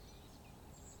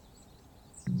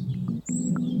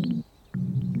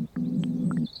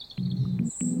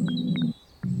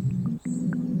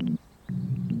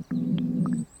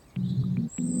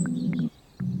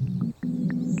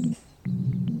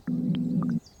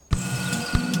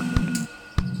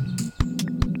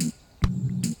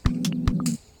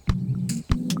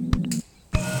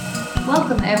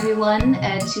everyone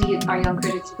to our Young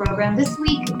Critics programme. This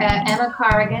week, Emma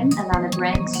Corrigan, Alana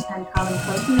Brent and Colin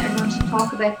Coulton are going to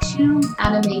talk about two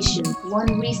animations.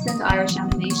 One recent Irish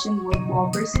animation, Wolf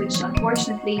Walkers, which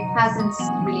unfortunately hasn't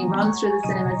really run through the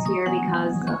cinemas here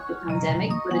because of the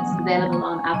pandemic, but it's available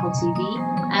on Apple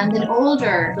TV. And an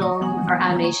older film or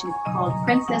animation called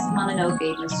Princess Mononoke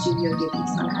by Studio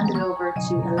Ghibli. So I'll hand it over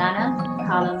to Alana,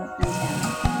 Colin and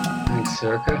Emma. Thanks,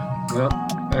 Circa. Well,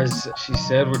 as she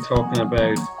said, we're talking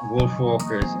about Wolf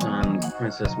Walkers and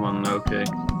Princess Mononoke.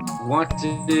 What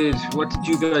did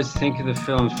you guys think of the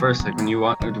films first? Like, when you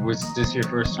was this your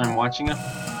first time watching it?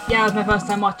 Yeah, it was my first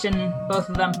time watching both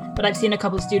of them, but I've seen a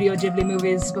couple of Studio Ghibli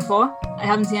movies before. I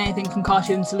haven't seen anything from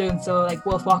Cartoon Saloon, so like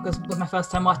Wolf Walkers was my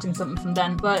first time watching something from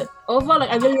then. But overall,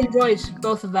 I really enjoyed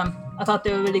both of them. I thought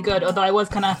they were really good, although I was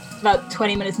kind of about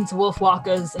 20 minutes into Wolf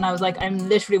Walkers and I was like, I'm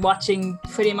literally watching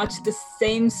pretty much the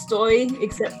same story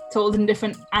except told in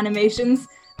different animations.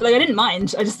 But like, I didn't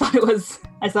mind. I thought it was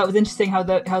interesting how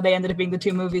they ended up being the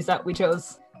two movies that we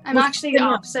chose. I'm actually the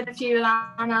opposite of you,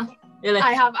 Lana. Really?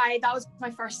 That was my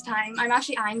first time. I'm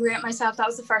actually angry at myself. That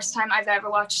was the first time I've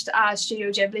ever watched a Studio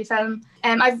Ghibli film.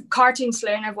 I've Cartoon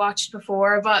Saloon I've watched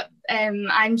before, but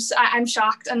I'm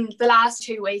shocked. And the last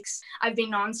 2 weeks I've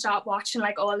been non-stop watching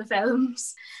like all the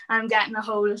films. I'm getting a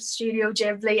whole Studio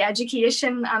Ghibli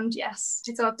education, and yes,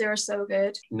 I thought they were so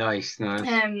good. Nice.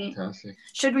 Fantastic.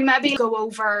 Should we maybe go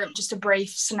over just a brief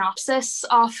synopsis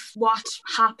of what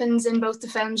happens in both the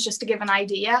films, just to give an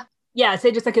idea? Yeah, I'd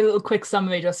say just like a little quick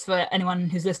summary just for anyone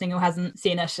who's listening who hasn't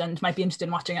seen it and might be interested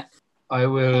in watching it. I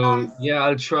will. Yeah,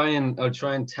 I'll try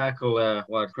and tackle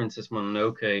what Princess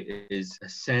Mononoke is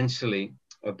essentially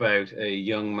about a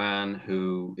young man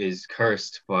who is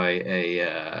cursed by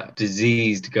a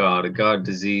diseased god, a god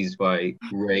diseased by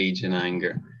rage and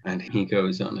anger. And he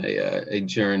goes on a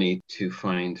journey to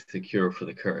find the cure for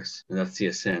the curse. And that's the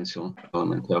essential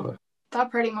element of it. That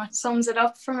pretty much sums it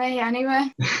up for me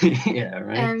anyway. Yeah,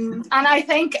 right. And I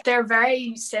think they're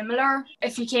very similar.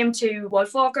 If you came to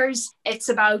Wolf Walkers, it's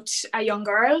about a young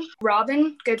girl,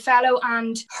 Robin Goodfellow,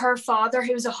 and her father,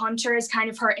 who's a hunter, is kind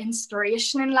of her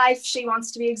inspiration in life. She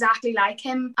wants to be exactly like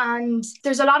him. And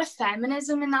there's a lot of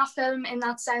feminism in that film in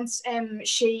that sense.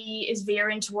 She is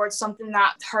veering towards something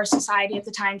that her society at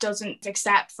the time doesn't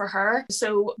accept for her.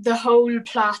 So the whole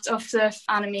plot of the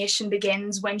animation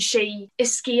begins when she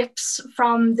escapes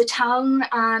from the town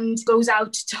and goes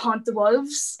out to hunt the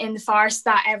wolves in the forest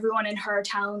that everyone in her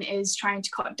town is trying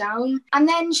to cut down. And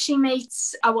then she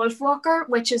meets a wolf walker,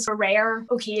 which is a rare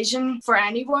occasion for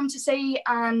anyone to see.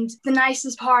 And the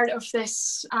nicest part of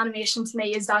this animation to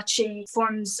me is that she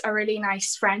forms a really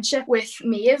nice friendship with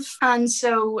Maeve. And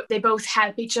so they both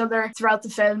help each other throughout the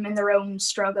film in their own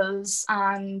struggles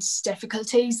and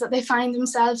difficulties that they find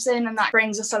themselves in. And that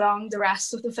brings us along the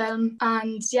rest of the film.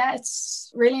 And yeah,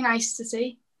 it's really nice to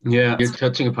see. Yeah, you're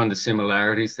touching upon the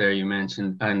similarities there you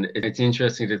mentioned, and it's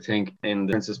interesting to think in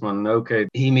the Princess Mononoke,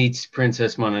 he meets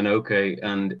Princess Mononoke,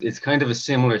 and it's kind of a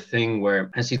similar thing where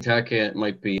Ashitaka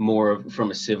might be more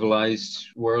from a civilized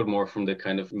world, more from the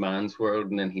kind of man's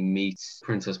world, and then he meets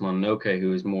Princess Mononoke,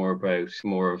 who is more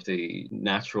of the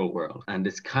natural world, and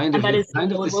it's kind of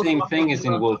the same thing as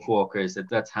in Wolf Walkers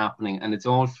that's happening, and it's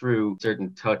all through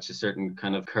certain touch, a certain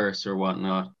kind of curse or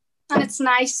whatnot. And it's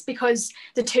nice because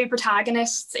the two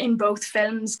protagonists in both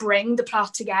films bring the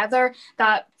plot together,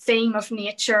 that theme of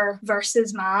nature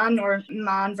versus man or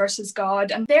man versus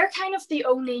God. And they're kind of the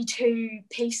only two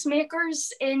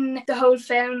peacemakers in the whole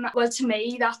film. Well, to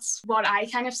me, that's what I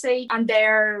kind of see. And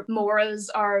their morals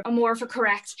are a more of a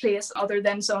correct place other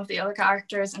than some of the other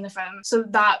characters in the film. So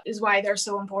that is why they're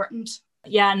so important.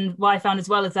 Yeah, and what I found as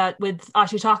well is that with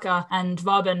Ashitaka and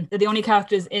Robin, they're the only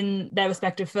characters in their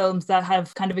respective films that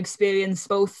have kind of experienced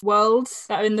both worlds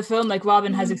that are in the film. Like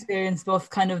Robin has experienced both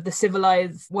kind of the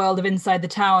civilized world of inside the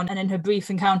town, and in her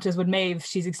brief encounters with Maeve,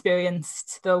 she's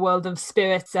experienced the world of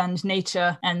spirits and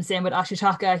nature. And same with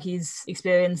Ashitaka, he's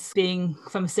experienced being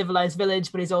from a civilized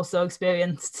village, but he's also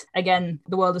experienced, again,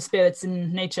 the world of spirits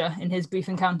and nature in his brief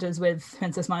encounters with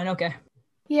Princess Mononoke.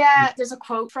 Yeah, there's a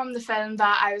quote from the film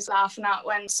that I was laughing at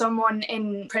when someone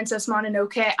in Princess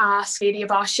Mononoke asked Lady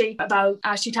Eboshi about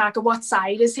Ashitaka, what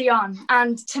side is he on?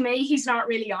 And to me, he's not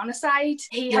really on a side.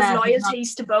 He has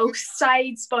loyalties to both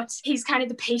sides, but he's kind of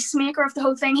the peacemaker of the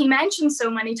whole thing. He mentions so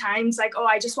many times, like, oh,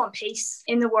 I just want peace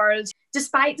in the world,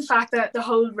 despite the fact that the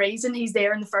whole reason he's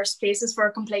there in the first place is for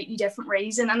a completely different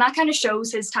reason. And that kind of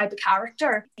shows his type of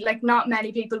character. Like, not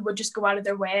many people would just go out of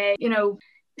their way, you know.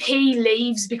 He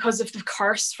leaves because of the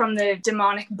curse from the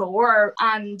demonic boar,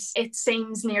 and it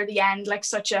seems near the end like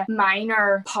such a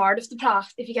minor part of the plot,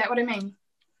 if you get what I mean.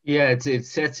 Yeah, it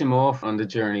sets him off on the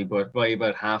journey, but by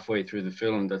about halfway through the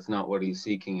film, that's not what he's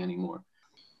seeking anymore.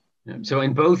 So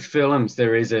in both films,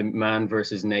 there is a man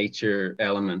versus nature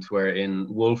element, where in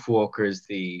Wolfwalkers,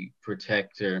 the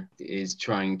protector is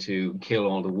trying to kill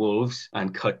all the wolves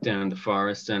and cut down the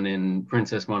forest. And in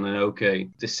Princess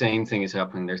Mononoke, the same thing is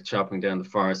happening. They're chopping down the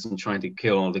forest and trying to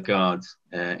kill all the gods,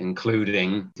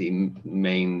 including the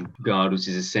main god, which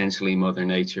is essentially Mother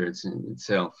Nature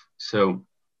itself. So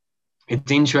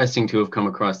it's interesting to have come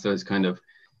across those kind of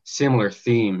similar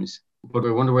themes, but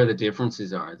I wonder where the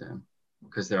differences are then,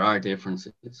 because there are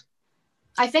differences.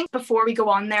 I think before we go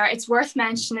on there, it's worth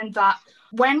mentioning that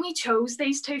when we chose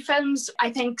these two films, I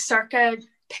think Circa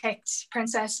picked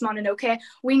Princess Mononoke.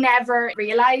 We never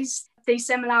realised these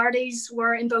similarities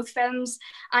were in both films,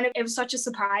 and it was such a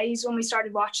surprise when we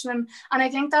started watching them. And I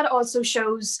think that also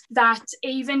shows that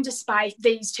even despite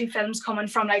these two films coming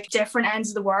from like different ends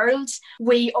of the world,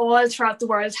 we all throughout the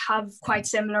world have quite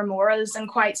similar morals and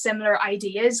quite similar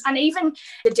ideas. And even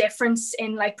the difference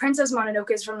in like Princess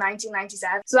Mononoke is from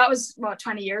 1997, so that was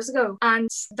 20 years ago, and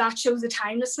that shows the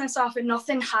timelessness of it.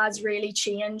 Nothing has really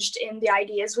changed in the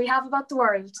ideas we have about the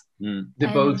world.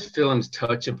 Both films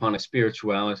touch upon a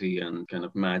spirituality and kind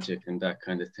of magic and that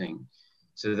kind of thing.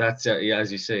 So that's,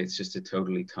 as you say, it's just a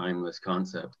totally timeless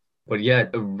concept. But yeah,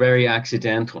 very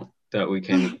accidental that we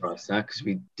came across that, because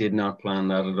we did not plan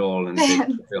that at all in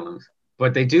the films.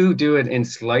 But they do it in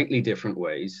slightly different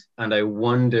ways. And I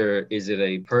wonder, is it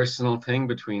a personal thing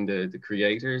between the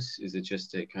creators? Is it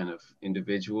just a kind of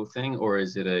individual thing? Or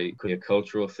is it a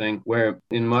cultural thing? Where,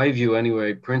 in my view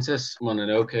anyway, Princess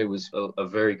Mononoke was a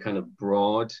very kind of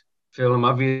broad film.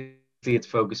 Obviously, it's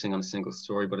focusing on a single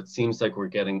story, but it seems like we're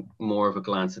getting more of a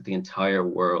glance at the entire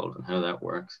world and how that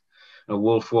works. Now,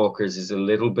 Wolfwalkers is a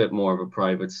little bit more of a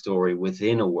private story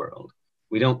within a world.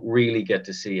 We don't really get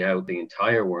to see how the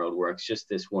entire world works, just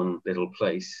this one little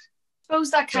place. I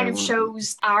suppose that kind of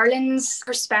shows Ireland's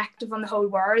perspective on the whole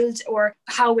world, or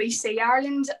how we see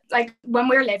Ireland. Like when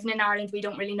we're living in Ireland, we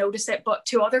don't really notice it, but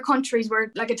to other countries,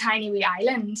 we're like a tiny wee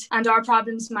island, and our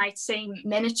problems might seem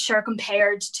miniature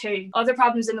compared to other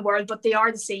problems in the world, but they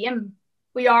are the same.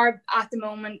 We are at the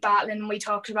moment battling, we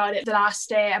talked about it the last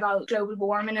day, about global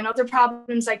warming and other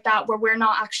problems like that, where we're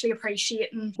not actually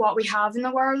appreciating what we have in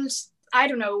the world. I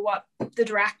don't know what the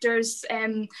directors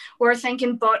were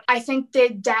thinking, but I think they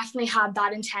definitely had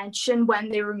that intention when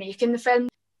they were making the film.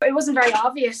 It wasn't very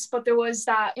obvious, but there was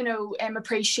that,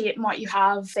 appreciating what you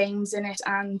have, things in it,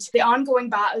 and the ongoing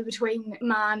battle between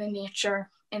man and nature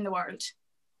in the world.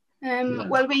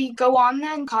 Will we go on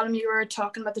then? Colm, you were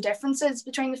talking about the differences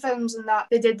between the films and that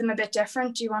they did them a bit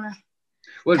different. Do you want to?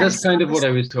 Well, that's kind of what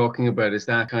I was talking about, is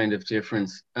that kind of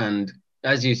difference. And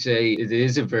as you say, it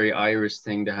is a very Irish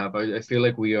thing to have. I feel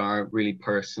like we are a really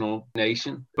personal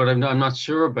nation, but I'm not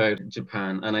sure about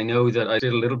Japan. And I know that I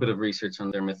did a little bit of research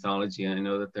on their mythology, and I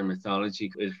know that their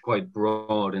mythology is quite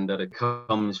broad in that it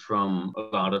comes from a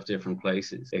lot of different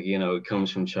places. Like, it comes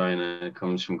from China, it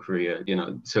comes from Korea,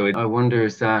 So I wonder,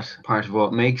 is that part of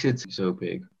what makes it so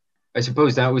big? I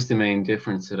suppose that was the main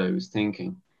difference that I was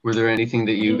thinking. Were there anything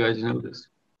that you guys noticed?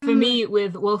 For me,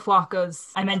 with Wolfwalkers,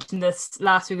 I mentioned this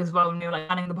last week as well when we were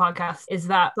planning the podcast, is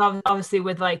that obviously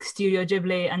with like Studio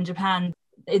Ghibli and Japan,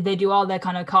 they do all their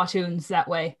kind of cartoons that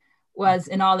way. Whereas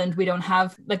in Ireland, we don't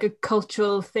have like a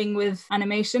cultural thing with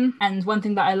animation. And one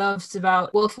thing that I loved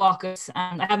about Wolfwalkers,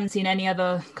 and I haven't seen any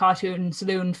other Cartoon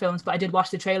Saloon films, but I did watch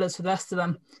the trailers for the rest of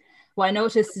them. What I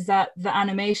noticed is that the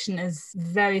animation is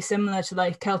very similar to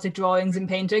like Celtic drawings and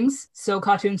paintings. So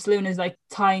Cartoon Saloon is like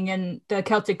tying in the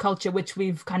Celtic culture, which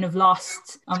we've kind of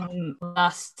lost the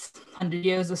last 100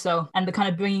 years or so, and they're kind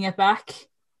of bringing it back.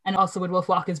 And also with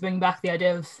Wolfwalkers, bringing back the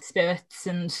idea of spirits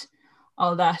and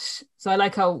all that. So I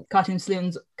like how Cartoon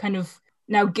Saloon's kind of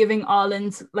now giving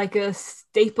Ireland like a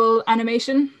staple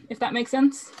animation, if that makes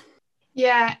sense.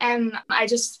 Yeah, I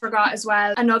just forgot as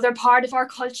well, another part of our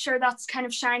culture that's kind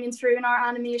of shining through in our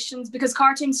animations, because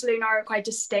Cartoon Saloon are quite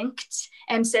distinct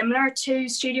and similar to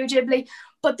Studio Ghibli,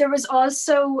 but there was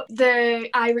also the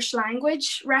Irish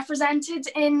language represented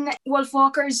in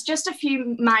Wolfwalkers, just a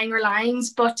few minor lines,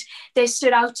 but they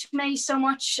stood out to me so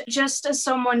much, just as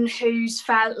someone who's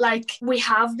felt like we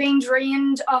have been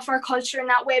drained of our culture in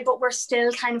that way, but we're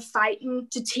still kind of fighting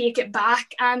to take it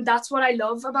back. And that's what I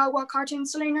love about what Cartoon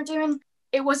Saloon are doing.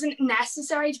 It wasn't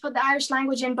necessary to put the Irish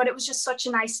language in, but it was just such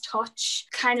a nice touch.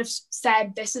 Kind of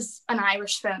said, this is an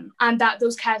Irish film. And that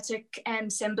those Celtic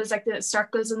symbols, like the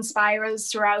circles and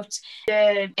spirals throughout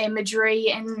the imagery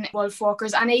in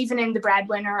Wolfwalkers, and even in The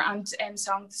Breadwinner and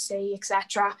Song of the Sea,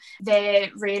 etc., they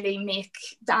really make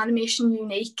the animation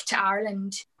unique to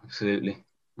Ireland. Absolutely.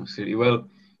 Well,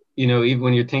 You know, even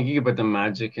when you're thinking about the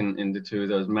magic in the two of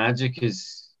those, magic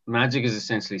is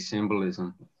essentially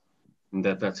symbolism, and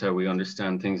that's how we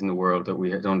understand things in the world that we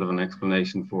don't have an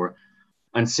explanation for.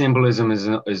 And symbolism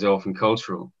is often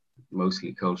cultural,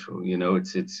 mostly cultural. You know,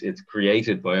 it's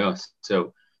created by us.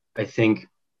 So I think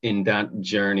in that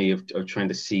journey of trying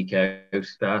to seek out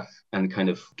that and kind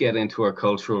of get into our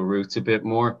cultural roots a bit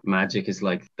more, magic is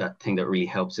like that thing that really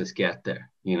helps us get there,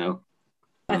 you know?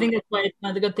 I think that's why one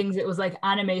of the good things it was like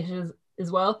animated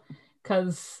as well,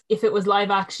 because if it was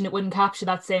live action, it wouldn't capture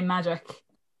that same magic.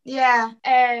 Yeah,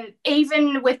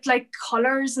 even with like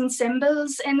colors and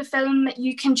symbols in the film,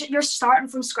 you're starting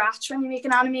from scratch when you make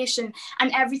an animation,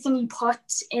 and everything you put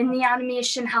in the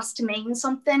animation has to mean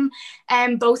something.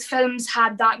 Both films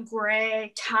had that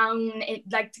grey town, it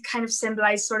like to kind of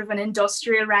symbolize sort of an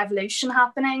industrial revolution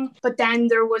happening. But then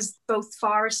there was both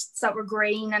forests that were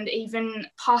green, and even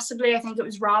possibly I think it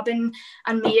was Robin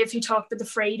and Maeve who talked about the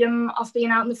freedom of being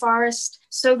out in the forest.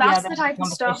 So that's the type of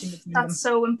stuff that's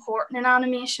so important in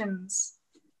animations.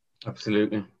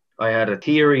 Absolutely. I had a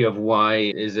theory of why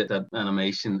is it that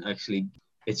animation actually,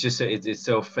 it's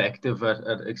so effective at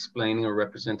explaining or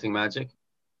representing magic.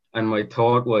 And my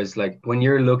thought was like, when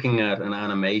you're looking at an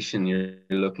animation, you're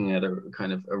looking at a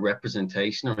kind of a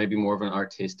representation, or maybe more of an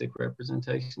artistic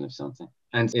representation of something.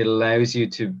 And it allows you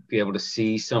to be able to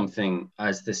see something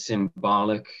as the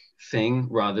symbolic thing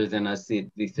rather than as the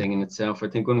thing in itself. I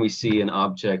think when we see an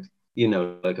object, you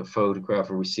know, like a photograph,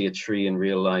 or we see a tree in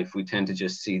real life, we tend to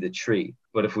just see the tree.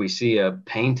 But if we see a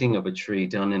painting of a tree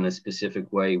done in a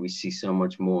specific way, we see so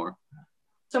much more.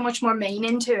 So much more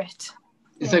meaning to it.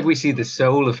 It's like we see the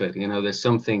soul of it, you know, there's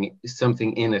something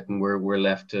in it, and we're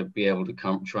left to be able to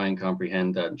try and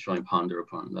comprehend that and try and ponder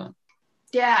upon that.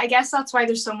 Yeah, I guess that's why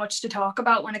there's so much to talk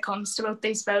about when it comes to both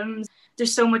these films.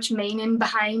 There's so much meaning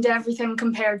behind everything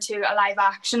compared to a live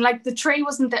action. Like the tree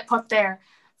wasn't put there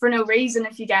for no reason,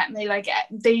 if you get me. Like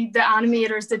the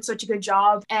animators did such a good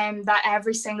job, that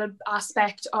every single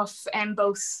aspect of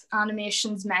both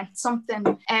animations meant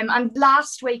something. And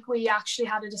last week we actually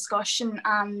had a discussion,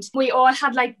 and we all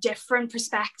had like different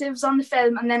perspectives on the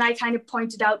film. And then I kind of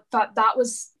pointed out that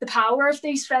was the power of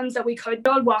these films, that we could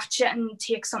all watch it and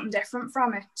take something different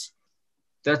from it.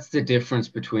 That's the difference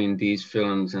between these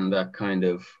films and that kind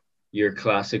of your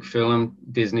classic film,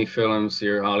 Disney films,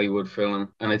 your Hollywood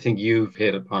film. And I think you've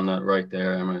hit upon that right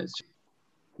there, Emma.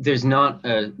 There's not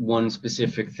one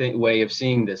specific way of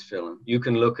seeing this film. You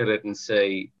can look at it and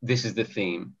say, this is the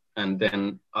theme. And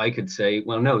then I could say,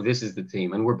 well, no, this is the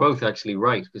theme. And we're both actually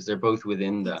right, because they're both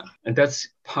within that. And that's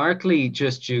partly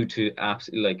just due to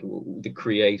like the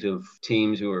creative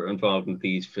teams who are involved in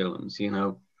these films, you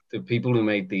know, the people who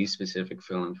made these specific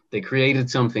films. They created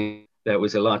something that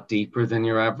was a lot deeper than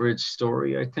your average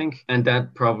story, I think. And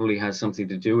that probably has something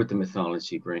to do with the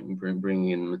mythology, bringing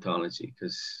in mythology,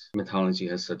 because mythology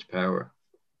has such power.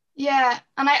 Yeah,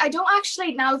 and I don't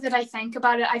actually, now that I think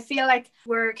about it, I feel like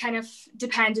we're kind of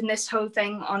depending this whole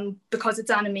thing on, because it's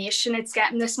animation, it's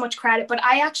getting this much credit. But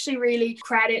I actually really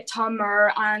credit Tom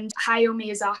Moore and Hayao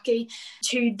Miyazaki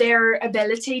to their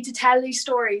ability to tell these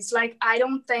stories. Like, I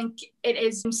don't think it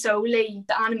is solely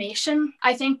the animation.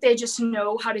 I think they just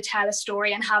know how to tell a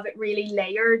story and have it really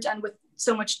layered and with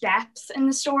so much depth in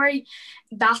the story.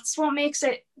 That's what makes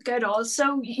it good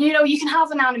also. You know, you can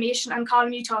have an animation, and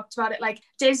Colin, you talked about it, like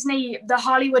Disney, the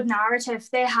Hollywood narrative,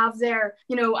 they have their,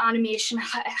 you know, animation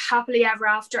happily ever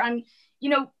after. And,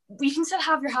 you know, you can still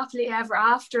have your happily ever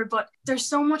after, but there's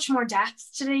so much more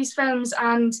depth to these films,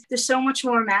 and there's so much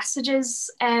more messages.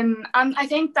 And I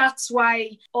think that's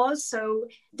why also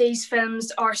these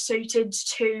films are suited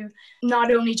to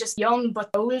not only just young,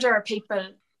 but older people.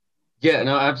 Yeah,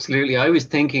 no, absolutely. I was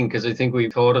thinking, because I think we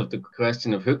thought of the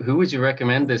question of who would you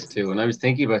recommend this to? And I was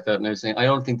thinking about that, and I was saying, I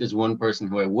don't think there's one person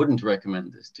who I wouldn't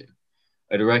recommend this to.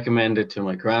 I'd recommend it to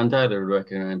my granddad, I'd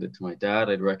recommend it to my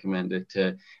dad, I'd recommend it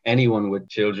to anyone with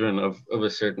children of a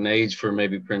certain age, for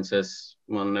maybe Princess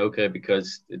Mononoke,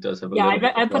 because it does have a little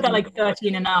I put that like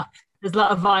 13 and up. There's a lot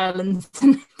of violence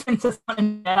in Princess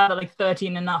Mononoke at like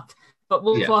 13 and up. But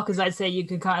Wolfwalkers, I'd say you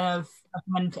could kind of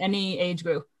recommend to any age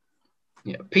group.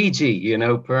 Yeah, PG, you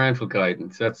know, parental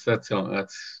guidance. That's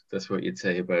what you'd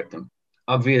say about them.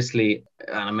 Obviously,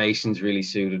 animation's really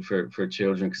suited for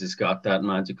children because it's got that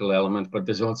magical element, but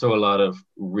there's also a lot of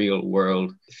real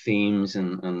world themes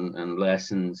and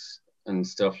lessons and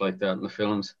stuff like that in the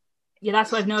films. Yeah,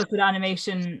 that's what I've noticed with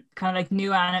animation, kind of like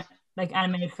new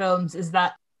animated films, is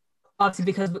that obviously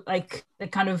because like they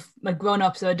kind of like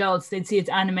grown-ups or adults, they'd see it's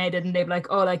animated and they'd be like,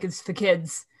 oh, like it's for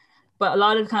kids. But a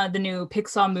lot of kind of the new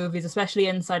Pixar movies, especially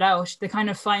Inside Out, they kind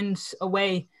of find a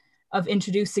way of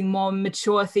introducing more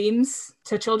mature themes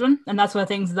to children. And that's one of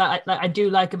the things that I do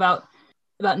like about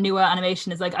newer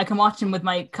animation, is like I can watch them with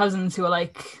my cousins who are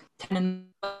like 10 and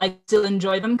I still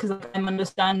enjoy them because I'm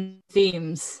understanding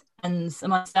themes and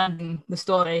I'm understanding the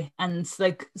story, and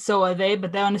like so are they,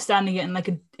 but they're understanding it in like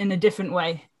in a different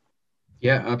way.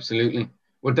 Yeah, absolutely.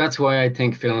 Well, that's why I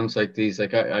think films like these,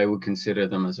 like I would consider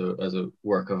them as a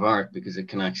work of art, because it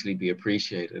can actually be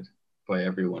appreciated by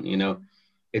everyone. You know,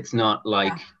 it's not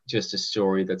like just a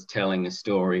story that's telling a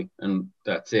story and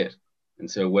that's it. And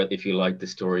so if you like the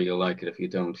story, you'll like it. If you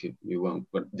don't, you won't.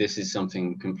 But this is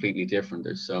something completely different.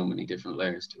 There's so many different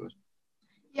layers to it.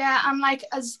 Yeah, and like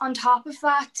as on top of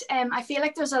that, I feel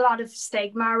like there's a lot of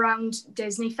stigma around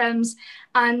Disney films,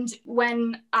 and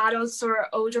when adults or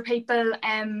older people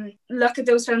look at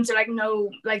those films, they're like, no,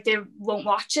 like they won't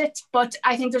watch it. But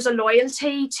I think there's a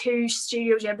loyalty to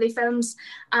Studio Ghibli films,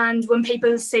 and when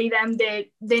people see them,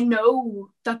 they know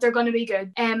that they're going to be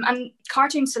good. And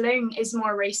Cartoon Saloon is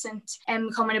more recent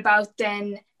coming about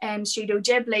than Studio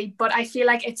Ghibli, but I feel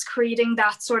like it's creating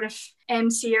that sort of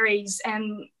series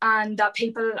and that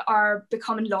people are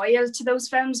becoming loyal to those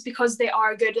films because they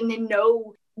are good and they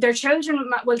know their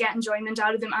children will get enjoyment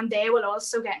out of them and they will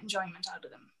also get enjoyment out of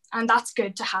them, and that's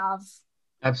good to have.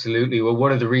 Absolutely. Well,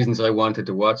 one of the reasons I wanted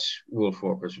to watch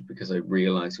Wolfwalkers was because I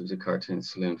realized it was a Cartoon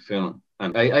Saloon film.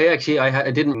 And I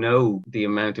didn't know the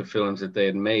amount of films that they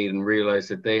had made, and realized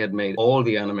that they had made all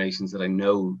the animations that I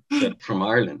know that from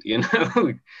Ireland, you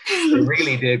know. They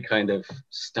really did kind of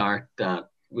start that.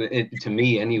 To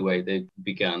me anyway, they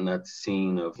began that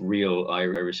scene of real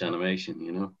Irish animation,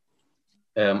 you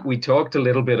know. We talked a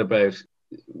little bit about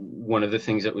one of the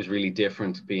things that was really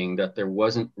different being that there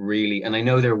wasn't really, and I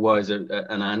know there was an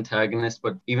antagonist,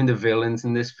 but even the villains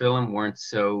in this film weren't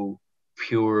so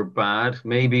pure bad.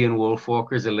 Maybe in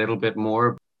Wolfwalkers a little bit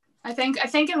more. I think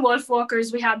in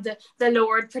Wolfwalkers we had the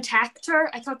Lord Protector.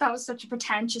 I thought that was such a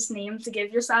pretentious name to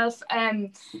give yourself,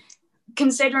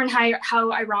 considering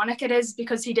how ironic it is,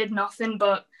 because he did nothing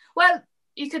but, well,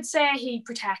 you could say he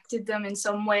protected them in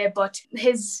some way, but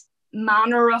his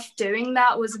manner of doing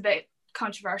that was a bit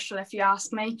controversial, if you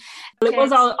ask me. Well, it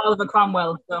was Oliver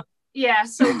Cromwell, so yeah.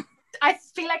 So I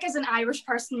feel like as an Irish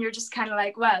person, you're just kind of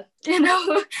like, well, you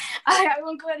know, I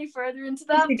won't go any further into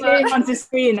that. He came onto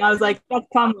screen, I was like, that's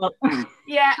Cromwell.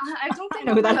 Yeah, I don't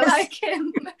think I like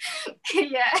him.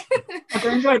 Yeah. I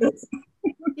enjoyed this.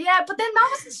 Yeah, but then that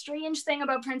was the strange thing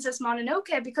about Princess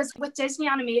Mononoke, because with Disney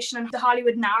animation and the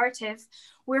Hollywood narrative,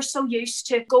 we're so used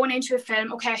to going into a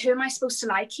film, okay, who am I supposed to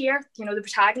like here? You know, the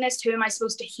protagonist, who am I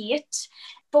supposed to hate?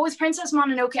 But with Princess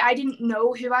Mononoke, I didn't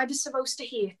know who I was supposed to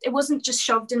hate. It wasn't just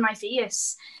shoved in my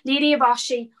face. Lady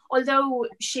Eboshi, although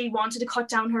she wanted to cut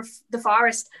down the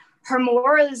forest, her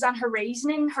morals and her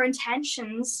reasoning, her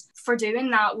intentions for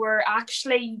doing that were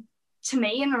actually, to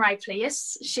me, in the right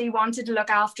place. She wanted to look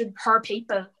after her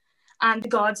people, and the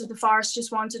gods of the forest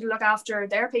just wanted to look after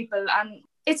their people. And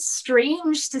it's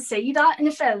strange to see that in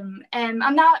a film. And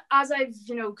that, as I've,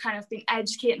 you know, kind of been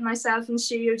educating myself in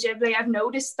Studio Ghibli, I've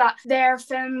noticed that their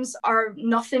films are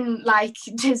nothing like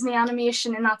Disney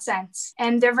animation in that sense.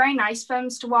 And they're very nice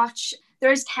films to watch.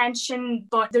 There's tension,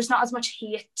 but there's not as much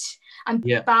hate and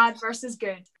bad versus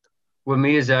good. Well,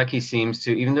 Miyazaki seems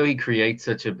to, even though he creates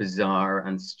such a bizarre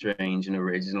and strange and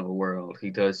original world, he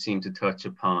does seem to touch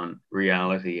upon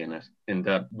reality in it. In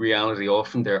that reality,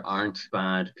 often there aren't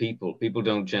bad people. People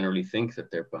don't generally think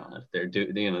that they're bad. They're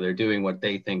doing what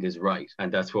they think is right,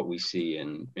 and that's what we see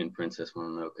in Princess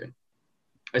Mononoke.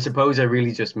 I suppose I'm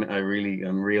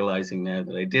realizing now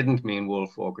that I didn't mean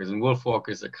Wolfwalkers, and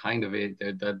Wolfwalkers are kind of it.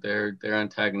 That their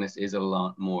antagonist is a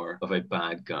lot more of a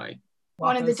bad guy.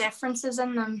 One of the differences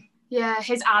in them. Yeah,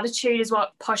 his attitude is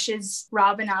what pushes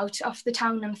Robin out of the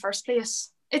town in the first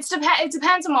place. It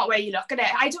depends on what way you look at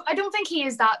it. I don't think he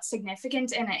is that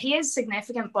significant in it. He is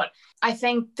significant, but I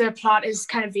think the plot is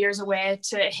kind of veers away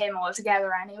to him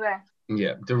altogether anyway.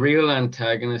 Yeah, the real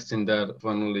antagonist in that,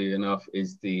 funnily enough,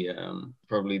 is the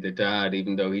probably the dad.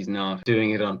 Even though he's not doing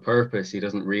it on purpose, he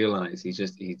doesn't realize.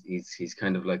 He's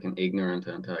kind of like an ignorant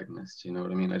antagonist. You know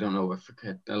what I mean? I don't know. I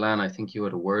forget. Alan, I think you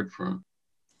had a word for him.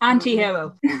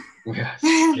 Anti-hero. Yes.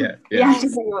 Yeah.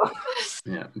 Anti-hero.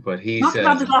 Yeah, but he's not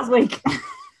about this last week.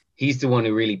 He's the one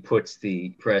who really puts the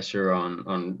pressure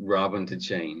on Robin to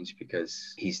change,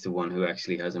 because he's the one who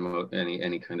actually has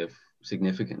any kind of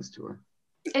significance to her.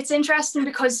 It's interesting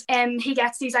because he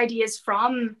gets these ideas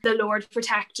from the Lord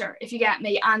Protector, if you get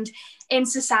me. And in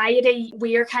society,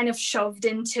 we're kind of shoved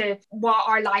into what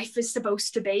our life is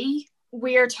supposed to be.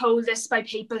 We're told this by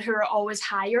people who are always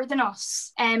higher than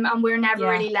us, and we're never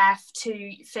really left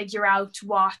to figure out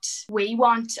what we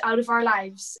want out of our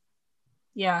lives.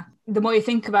 Yeah. The more you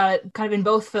think about it, kind of in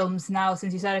both films now,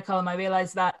 since you said it, Colm, I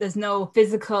realised that there's no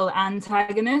physical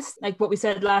antagonist. Like what we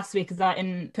said last week is that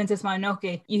in Princess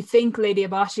Mononoke, you think Lady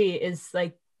Eboshi is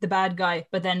like the bad guy,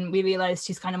 but then we realized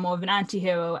she's kind of more of an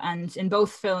anti-hero, and in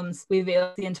both films we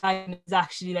realized the antagonist is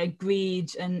actually like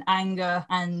greed and anger,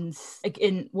 and like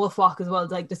in Wolfwalk as well,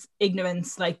 like this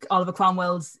ignorance, like Oliver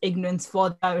Cromwell's ignorance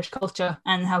for the Irish culture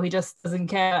and how he just doesn't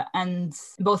care. And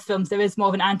in both films there is more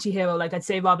of an anti-hero. Like I'd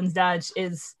say Robin's dad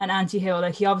is an anti-hero.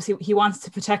 Like he wants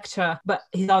to protect her, but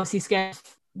he's obviously scared,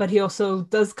 but he also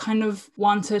does kind of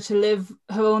want her to live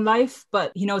her own life,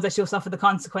 but he knows that she'll suffer the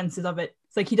consequences of it.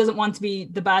 It's like he doesn't want to be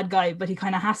the bad guy, but he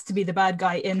kind of has to be the bad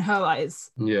guy in her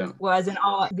eyes. Yeah. Whereas in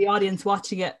the audience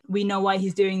watching it, we know why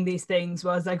he's doing these things.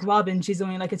 Whereas like Robin, she's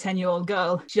only like a 10-year-old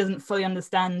girl. She doesn't fully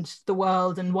understand the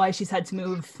world and why she's had to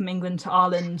move from England to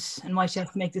Ireland and why she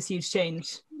has to make this huge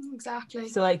change. Exactly.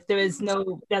 So like there's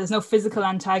no physical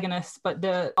antagonist, but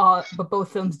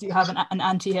both films do have an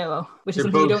anti-hero, which is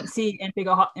something you don't see in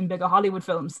bigger Hollywood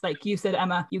films. Like you said,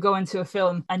 Emma, you go into a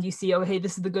film and you see, oh hey,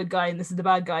 this is the good guy and this is the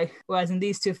bad guy. Whereas in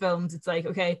these two films, it's like,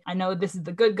 okay, I know this is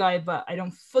the good guy, but I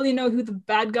don't fully know who the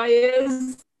bad guy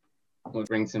is. What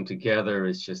brings them together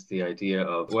is just the idea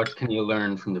of what can you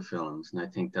learn from the films, and I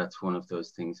think that's one of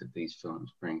those things that these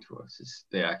films bring to us, is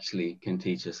they actually can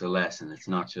teach us a lesson. It's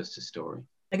not just a story.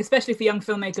 Like especially for young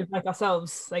filmmakers like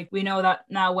ourselves, like we know that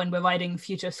now when we're writing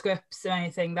future scripts or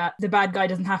anything, that the bad guy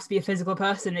doesn't have to be a physical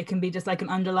person. It can be just like an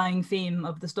underlying theme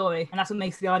of the story, and that's what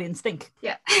makes the audience think.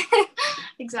 Yeah.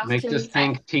 Exactly. Makes us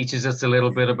think, teaches us a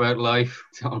little bit about life.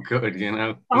 It's all good, you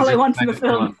know. All I want from the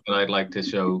film. That I'd like to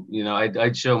show, you know,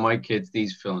 I'd show my kids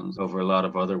these films over a lot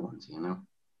of other ones, you know.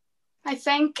 I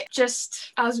think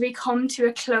just as we come to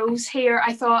a close here,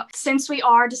 I thought since we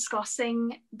are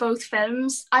discussing both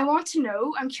films, I want to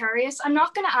know, I'm curious, I'm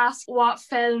not going to ask what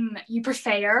film you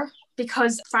prefer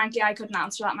because frankly I couldn't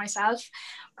answer that myself.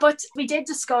 But we did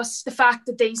discuss the fact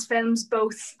that these films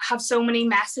both have so many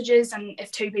messages, and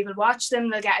if two people watch them,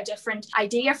 they'll get a different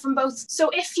idea from both. So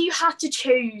if you had to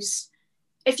choose,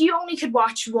 if you only could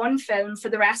watch one film for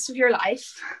the rest of your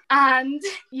life and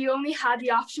you only had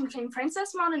the option between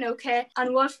Princess Mononoke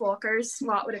and Wolfwalkers,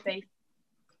 what would it be?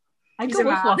 I'd go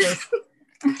Wolfwalkers.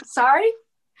 Sorry?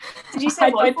 Did you say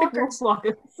I'd pick Wolfwalkers?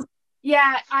 Wolfwalkers.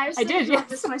 Yeah, I was thinking did, about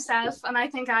this myself, and I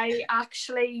think I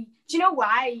actually, do you know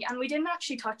why? And we didn't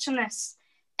actually touch on this.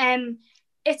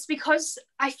 It's because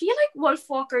I feel like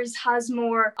Wolfwalkers has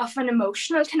more of an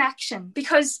emotional connection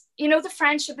because, you know, the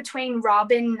friendship between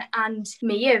Robin and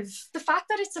Maeve, the fact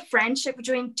that it's a friendship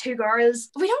between two girls,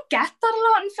 we don't get that a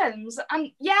lot in films.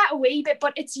 And yeah, a wee bit,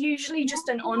 but it's usually just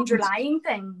an underlying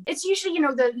thing. It's usually, you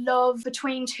know, the love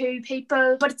between two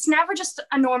people, but it's never just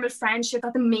a normal friendship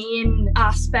at the main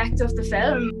aspect of the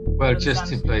film. Well, just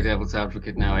to play devil's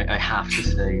advocate now, I have to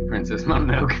say Princess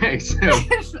Mononoke. So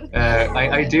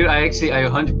I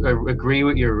agree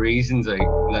with your reasons.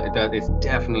 That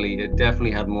it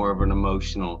definitely had more of an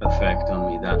emotional effect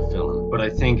on me, that film. But I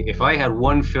think if I had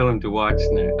one film to watch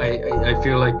now, I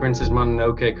feel like Princess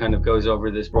Mononoke kind of goes over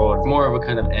this broad, more of a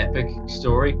kind of epic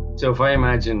story. So if I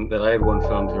imagine that I had one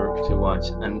film to watch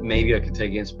and maybe I could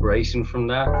take inspiration from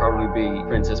that, probably be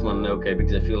Princess Mononoke,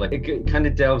 because I feel like it kind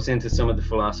of delves into some of the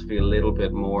philosophy a little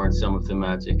bit more and some of the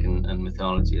magic and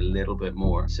mythology a little bit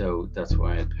more. So that's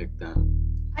why I picked that.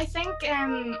 I think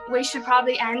we should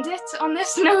probably end it on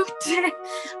this note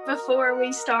before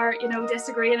we start, you know,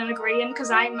 disagreeing and agreeing,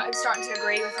 because I'm starting to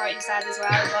agree with what you said as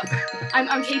well, but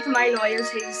I'm keeping my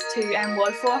loyalties to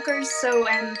Wolfwalkers. So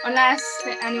unless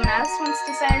anyone else wants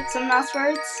to say some last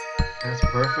words. That's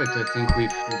perfect. I think we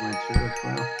went through it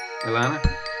well. Ilana?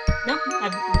 No,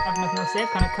 I've nothing else to say. I've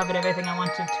kind of covered everything I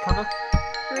wanted to cover.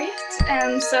 Great.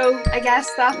 So I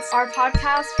guess that's our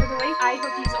podcast for the week. I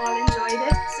hope you all enjoyed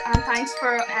it, and thanks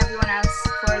for everyone else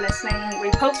for listening. We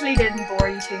hopefully didn't bore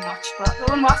you too much, but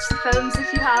go and watch the films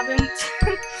if you haven't.